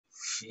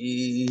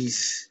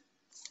She's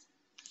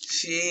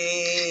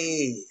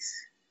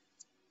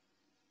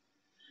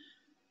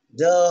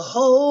the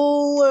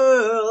whole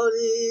world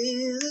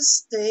is a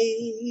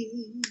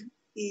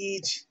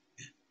stage,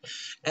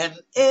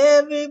 and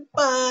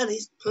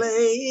everybody's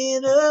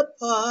playing a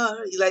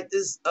part. You like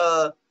this,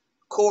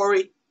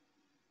 Corey?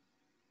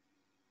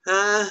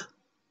 Huh?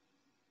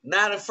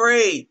 Not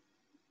afraid.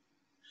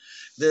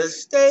 The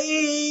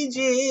stage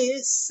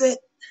is set.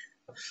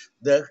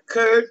 The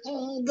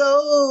curtain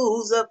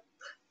goes up.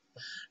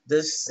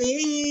 The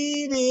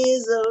scene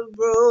is a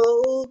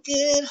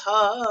broken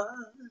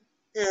heart.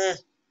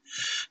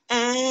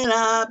 And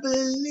I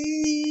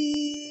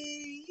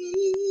believe.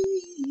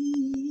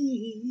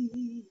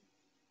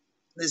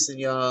 Listen,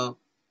 y'all.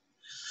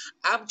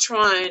 I'm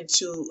trying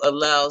to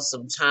allow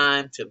some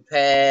time to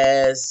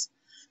pass.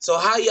 So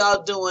how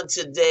y'all doing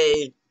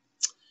today?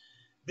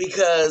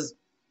 Because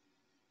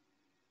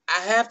I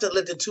have to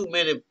let the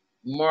 2-minute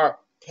mark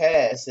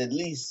pass at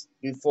least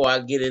before I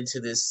get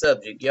into this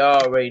subject.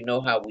 Y'all already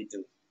know how we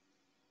do.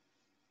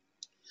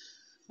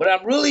 But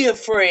I'm really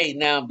afraid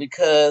now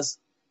because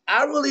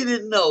I really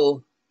didn't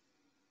know.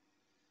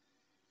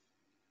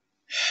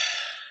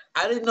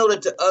 I didn't know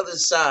that the other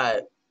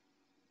side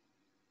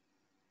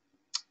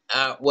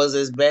was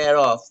as bad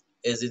off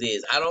as it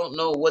is. I don't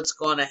know what's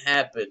going to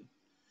happen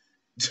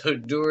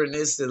during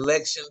this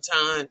election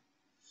time.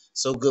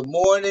 So good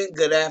morning,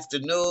 good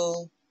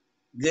afternoon,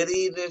 good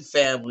evening,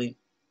 family.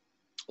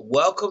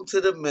 Welcome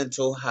to the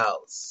Mental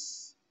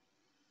House.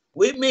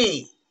 With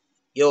me,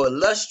 your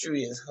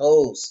illustrious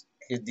host,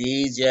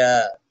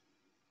 Khadija.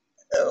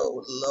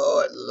 Oh,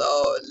 Lord.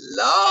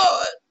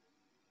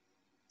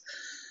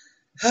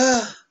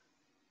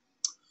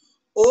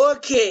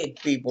 Okay,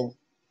 people.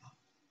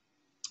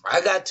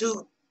 I got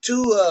two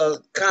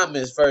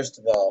comments, first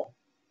of all.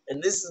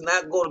 And this is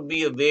not going to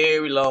be a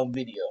very long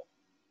video.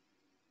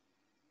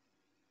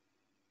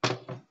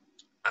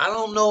 I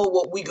don't know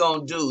what we're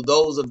going to do,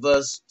 those of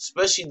us,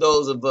 especially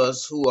those of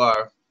us who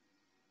are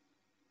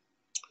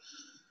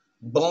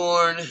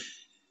born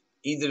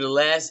either the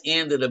last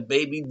end of the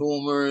baby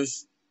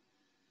boomers.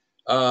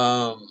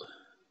 Oh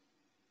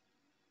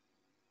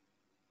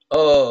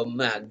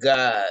my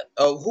God.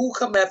 Oh, who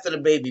come after the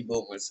baby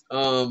boomers?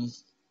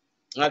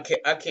 I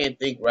can't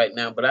think right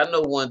now, but I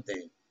know one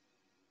thing.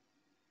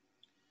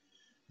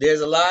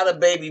 There's a lot of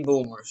baby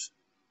boomers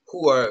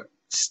who are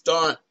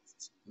stunned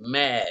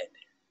mad.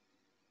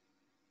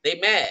 They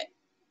mad.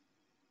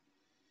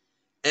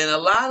 And a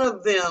lot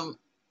of them,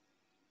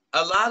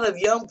 a lot of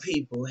young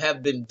people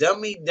have been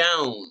dummied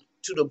down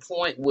to the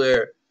point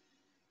where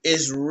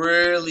it's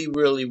really,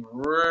 really,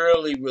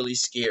 really, really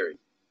scary.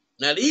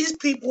 Now, these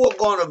people are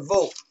going to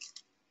vote,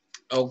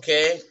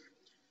 okay?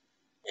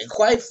 And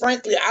quite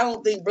frankly, I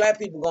don't think black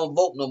people are going to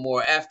vote no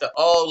more after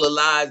all the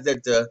lies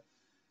that the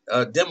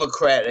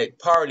Democratic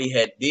Party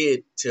had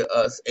did to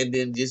us, and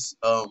then just,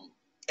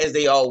 as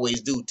they always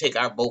do, take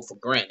our vote for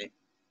granted.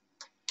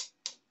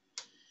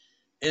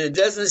 And it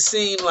doesn't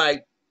seem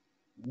like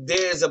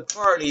there's a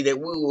party that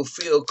we will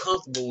feel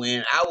comfortable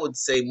in. I would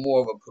say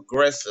more of a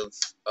progressive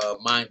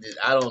minded.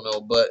 I don't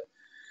know, but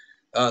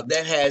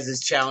that has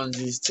its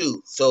challenges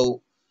too.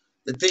 So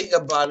the thing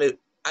about it,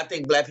 I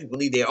think black people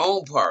need their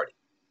own party.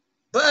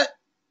 But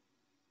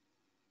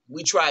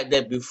we tried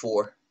that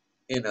before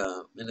in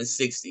the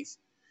 60s.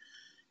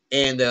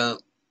 And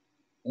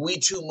we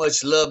too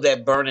much love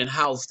that burning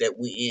house that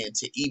we in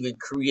to even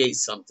create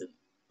something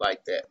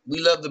like that.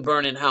 We love the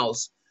burning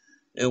house,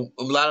 and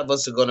a lot of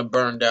us are going to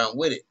burn down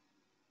with it.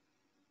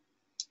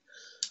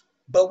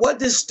 But what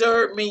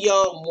disturbed me,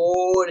 y'all,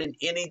 more than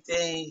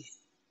anything,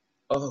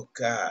 oh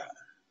God,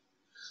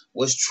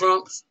 was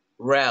Trump's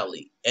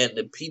rally and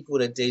the people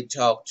that they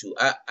talked to.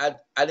 I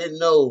didn't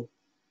know.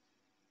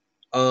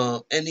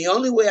 And the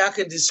only way I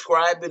can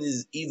describe it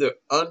is either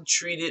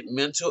untreated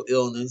mental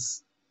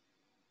illness,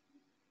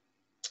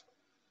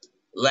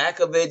 lack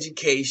of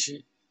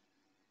education.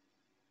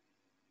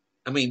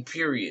 I mean,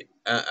 period.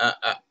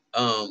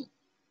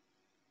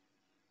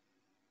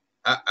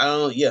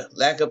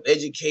 Lack of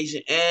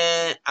education,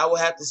 and I would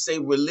have to say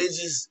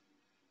religious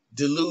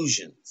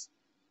delusions.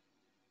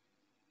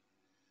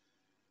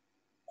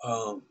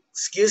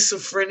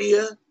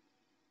 Schizophrenia.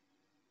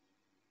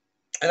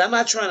 And I'm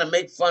not trying to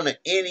make fun of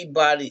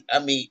anybody. I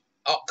mean,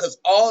 because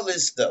all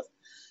this stuff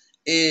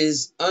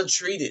is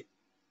untreated.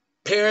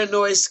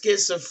 Paranoid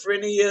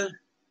schizophrenia,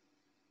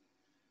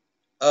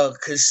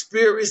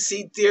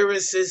 conspiracy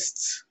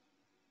theorists,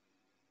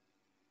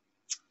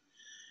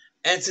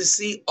 and to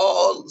see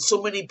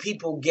so many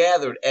people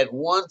gathered at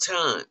one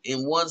time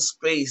in one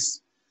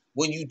space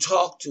when you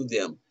talk to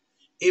them,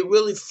 it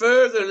really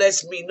further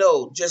lets me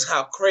know just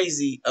how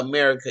crazy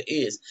America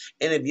is.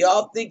 And if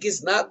y'all think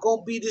it's not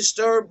going to be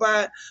disturbed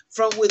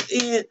from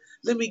within,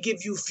 let me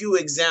give you a few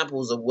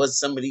examples of what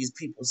some of these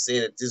people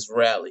said at this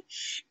rally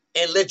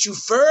and let you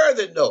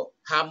further know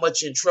how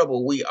much in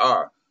trouble we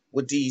are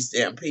with these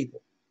damn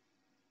people.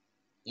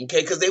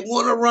 Okay, because they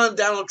want to run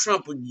Donald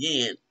Trump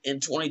again in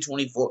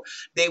 2024.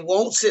 They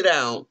won't sit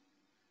down.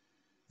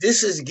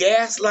 This is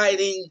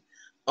gaslighting.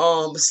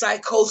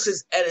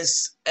 psychosis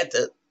at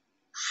the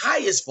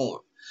highest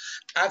form.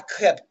 I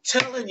kept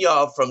telling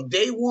y'all from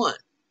day one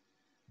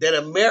that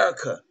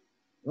America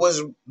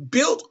was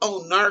built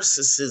on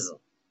narcissism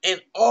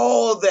and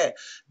all that.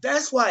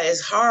 That's why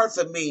it's hard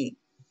for me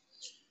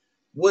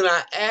when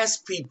I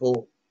ask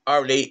people,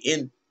 are they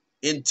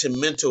into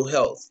mental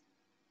health?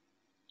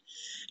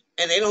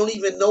 And they don't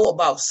even know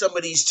about some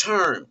of these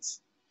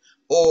terms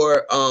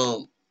or,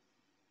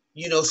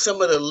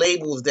 some of the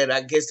labels that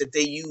I guess that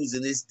they use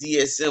in this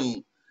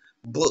DSM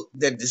book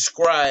that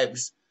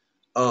describes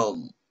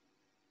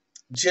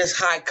just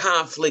high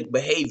conflict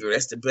behavior.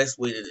 That's the best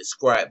way to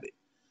describe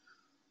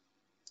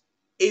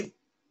it.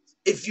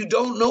 If you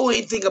don't know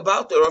anything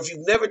about that, or if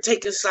you've never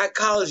taken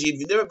psychology, if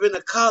you've never been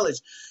to college,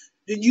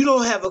 then you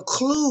don't have a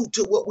clue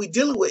to what we're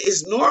dealing with.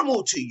 It's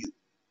normal to you.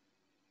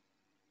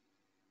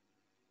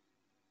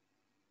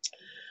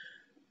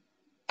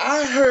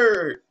 I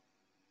heard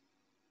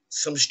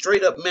some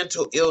straight up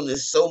mental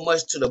illness so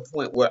much to the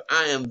point where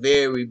I am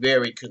very,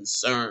 very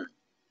concerned.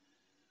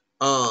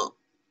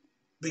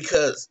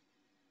 Because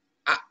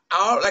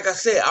like I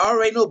said, I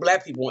already know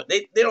black people,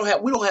 we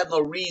don't have no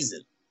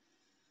reason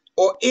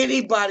or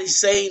anybody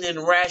sane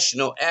and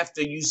rational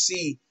after you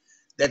see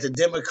that the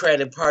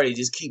Democratic Party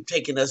just keep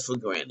taking us for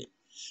granted.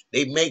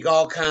 They make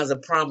all kinds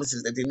of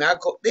promises that they're not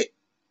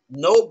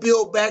no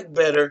Build Back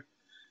Better,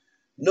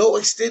 no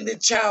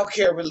extended child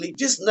care relief,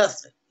 just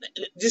nothing.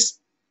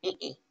 Just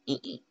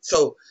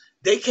So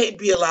they can't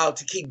be allowed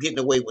to keep getting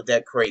away with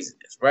that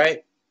craziness,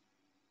 right?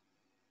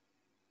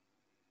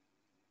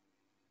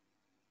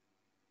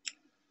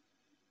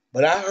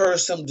 But I heard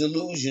some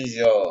delusions,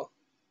 y'all,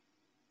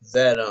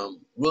 that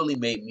really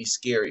made me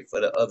scary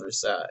for the other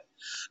side.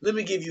 Let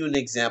me give you an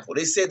example.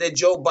 They said that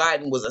Joe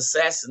Biden was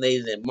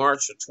assassinated in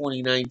March of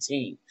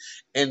 2019,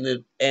 and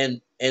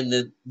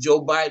the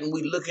Joe Biden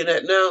we looking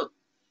at now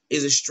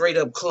is a straight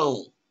up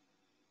clone.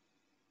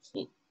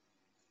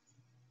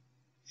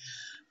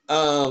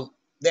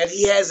 That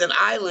he has an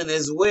island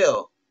as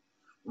well,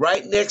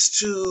 right next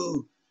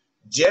to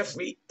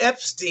Jeffrey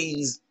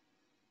Epstein's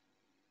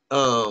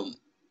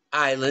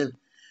island,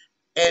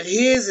 and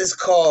his is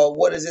called,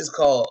 what is this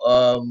called?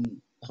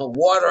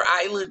 Water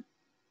Island.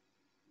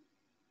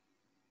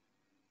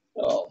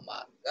 Oh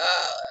my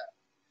God!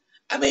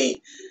 I mean,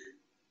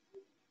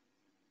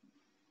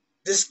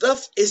 this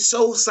stuff is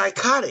so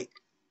psychotic.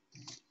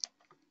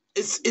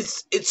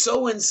 It's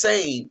so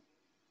insane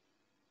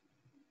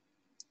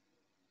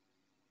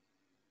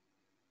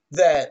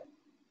that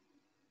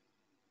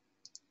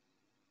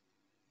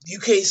you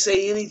can't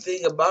say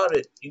anything about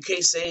it. You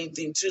can't say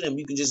anything to them.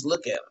 You can just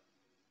look at them.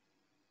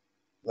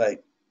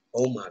 Like,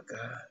 oh my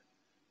God,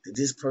 did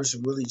this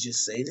person really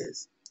just say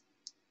this?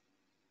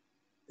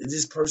 Did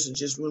this person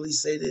just really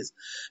say this?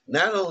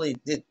 Not only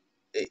did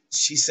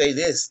she say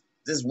this,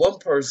 this one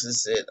person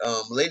said,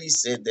 lady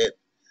said that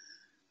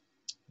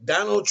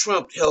Donald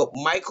Trump helped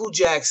Michael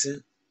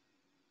Jackson,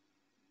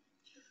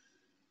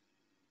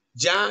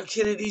 John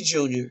Kennedy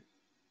Jr.,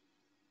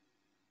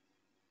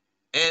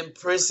 and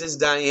Princess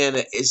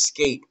Diana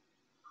escape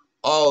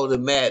all the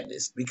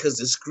madness because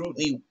the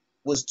scrutiny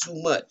was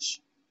too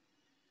much.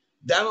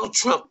 Donald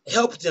Trump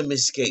helped them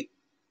escape.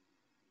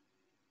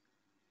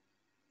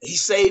 He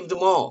saved them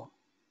all.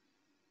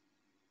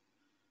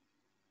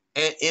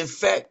 And in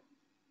fact,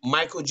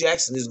 Michael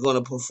Jackson is going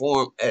to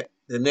perform at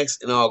the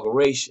next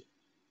inauguration.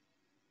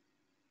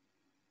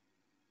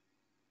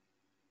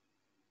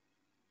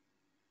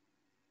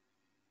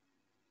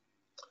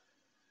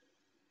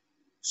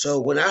 So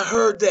when I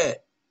heard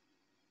that,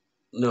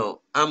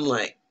 no, I'm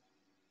like,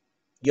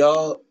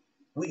 y'all,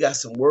 we got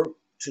some work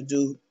to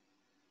do.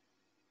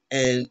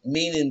 And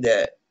meaning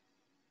that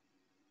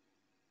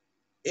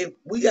if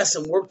we got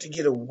some work to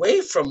get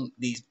away from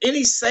these,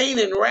 any sane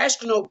and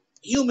rational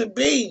human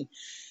being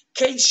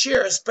can't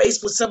share a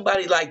space with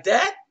somebody like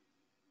that.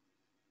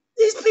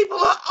 These people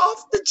are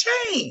off the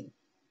chain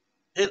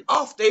and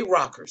off their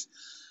rockers.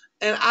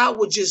 And I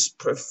would just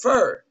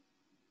prefer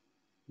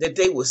that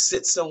they would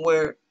sit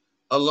somewhere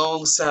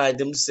alongside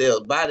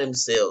themselves, by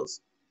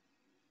themselves,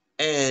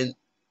 and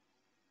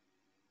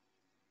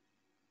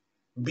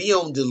be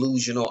on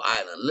delusional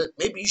island.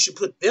 Maybe you should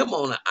put them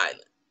on an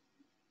island.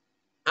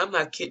 I'm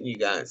not kidding you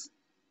guys.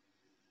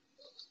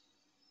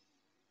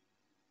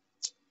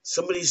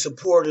 Some of these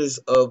supporters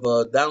of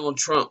Donald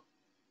Trump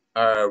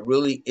are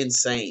really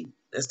insane.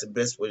 That's the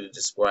best way to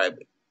describe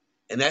it.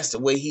 And that's the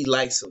way he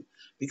likes them,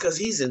 because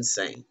he's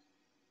insane.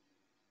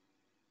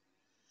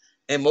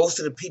 And most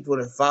of the people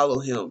that follow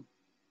him,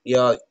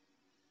 y'all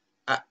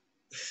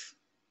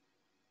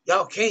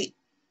can't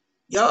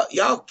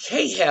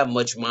have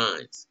much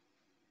minds.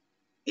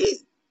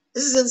 This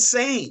is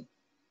insane.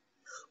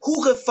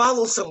 Who could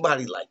follow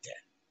somebody like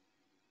that?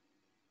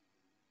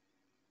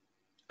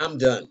 I'm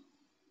done.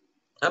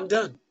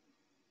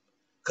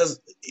 Because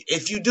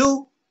if you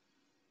do,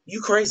 you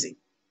crazy.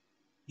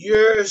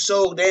 You're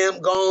so damn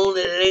gone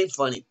that it ain't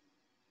funny.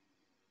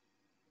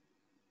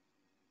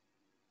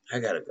 I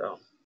gotta go.